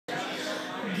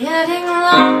Getting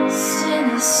lost in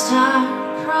a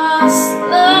star-crossed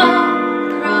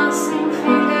love, crossing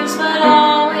fingers but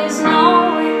always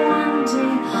knowing one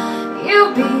day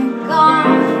you'll be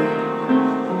gone.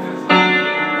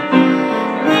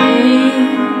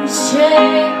 Things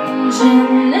change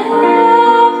inevitably,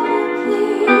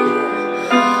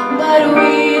 but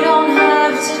we don't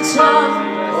have to talk,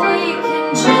 we can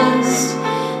just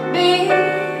be.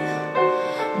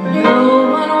 No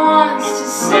one wants to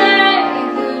say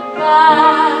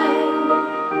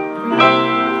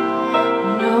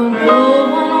no, no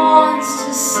one wants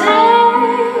to say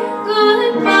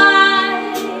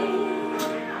goodbye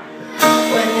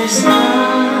when there's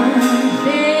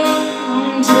nothing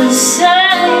to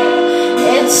say.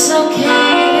 It's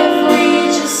okay if we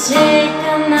just take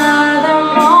another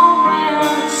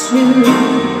moment to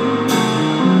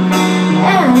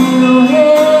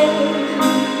anyway.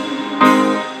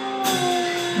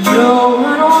 No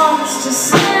one wants to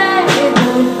say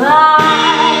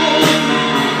goodbye.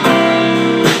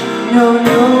 No,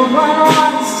 no one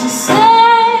wants to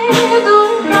say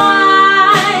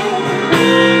goodbye.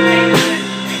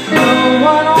 No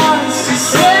one wants to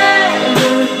say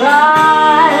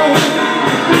goodbye.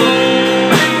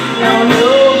 No, no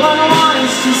one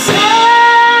wants to say,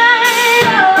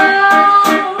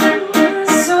 oh,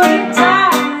 sweet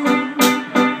darling,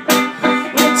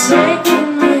 you're taking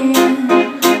me in,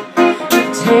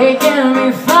 you're taking me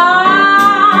far.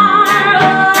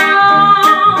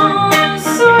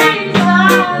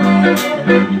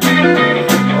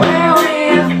 Where we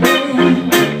have been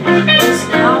is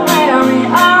not where we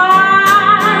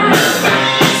are.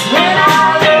 'Cause when I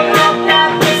look up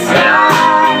at the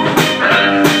sky,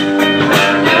 I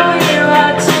know you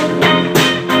are too.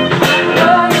 I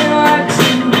know you are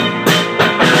too.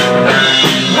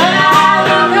 When I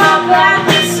look up at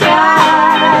the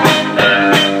sky,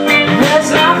 there's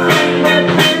nothing but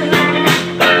blue,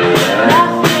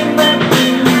 nothing but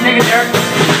blue. Take it, Derek.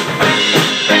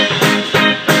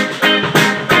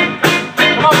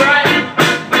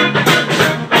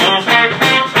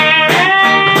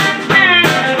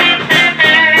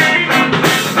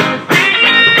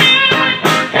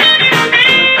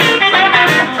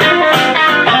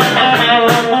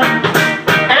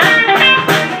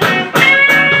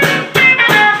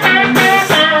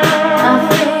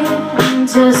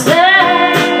 To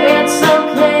say it's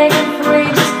okay if we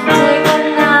just take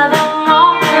another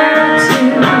moment to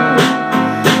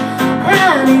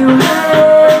anyway.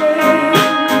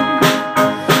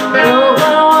 No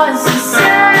one wants to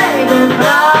say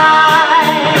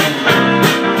goodbye.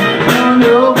 No,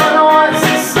 no one wants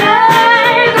to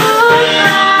say goodbye.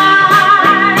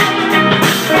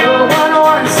 No one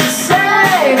wants to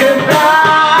say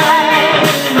goodbye.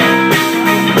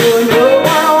 No, no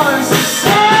one wants to say.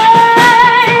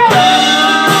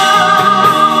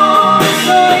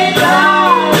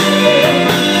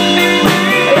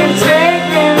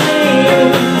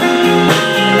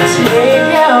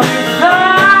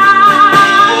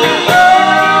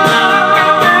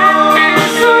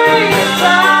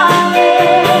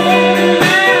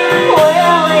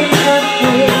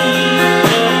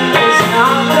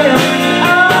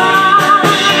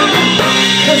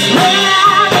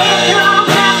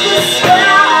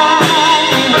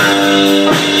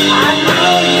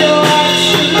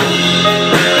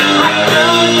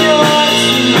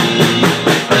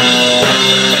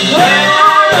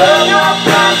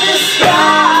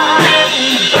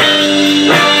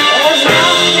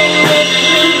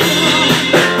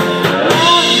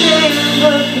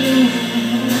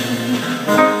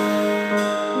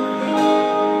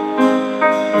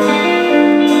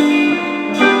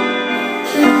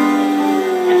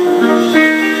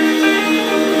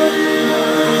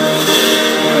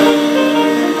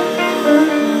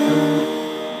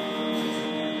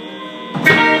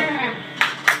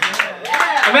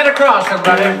 Cross,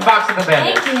 everybody. Fox in the band.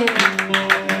 Thank you.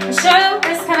 The show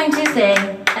is coming Tuesday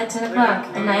at 10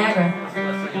 o'clock in Niagara.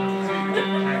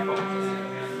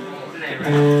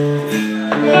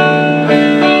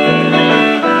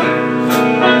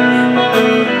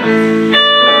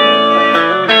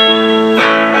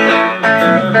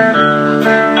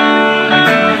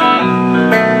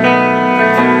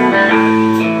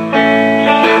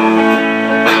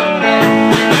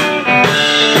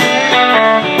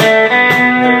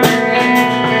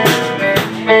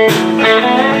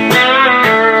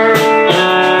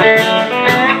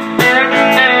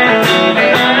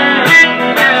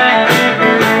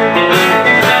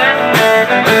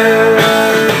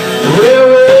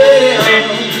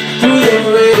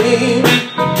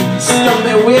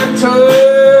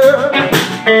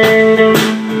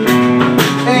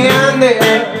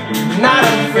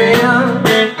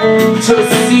 suffering to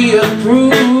see it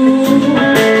through.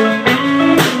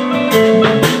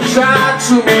 Try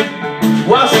to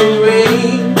wash away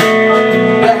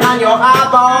behind your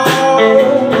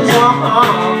eyeballs.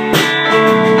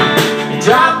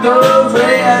 Drop those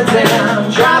reds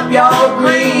and drop your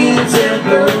greens and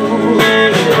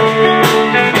blues.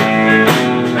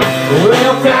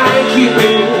 Well, thank you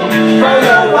for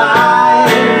your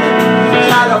wife,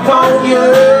 California.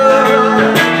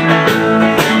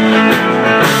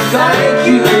 Thank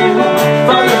you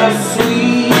for your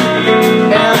sweet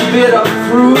and bitter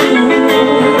fruit.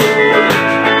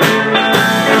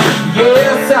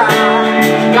 Yes, I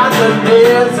got the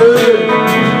desert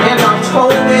in my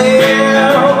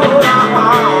toenail,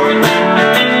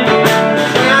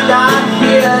 and I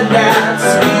hear that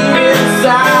sweet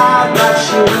inside my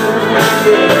shoe.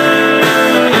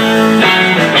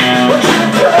 But you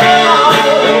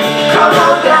come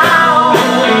on down,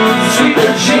 sweet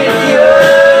Virginia.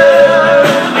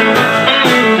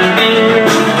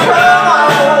 Come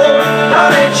on,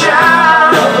 honey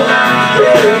child,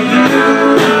 yeah, you.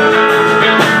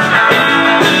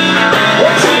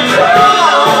 Won't you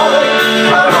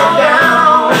come on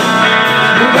down?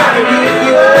 You gotta get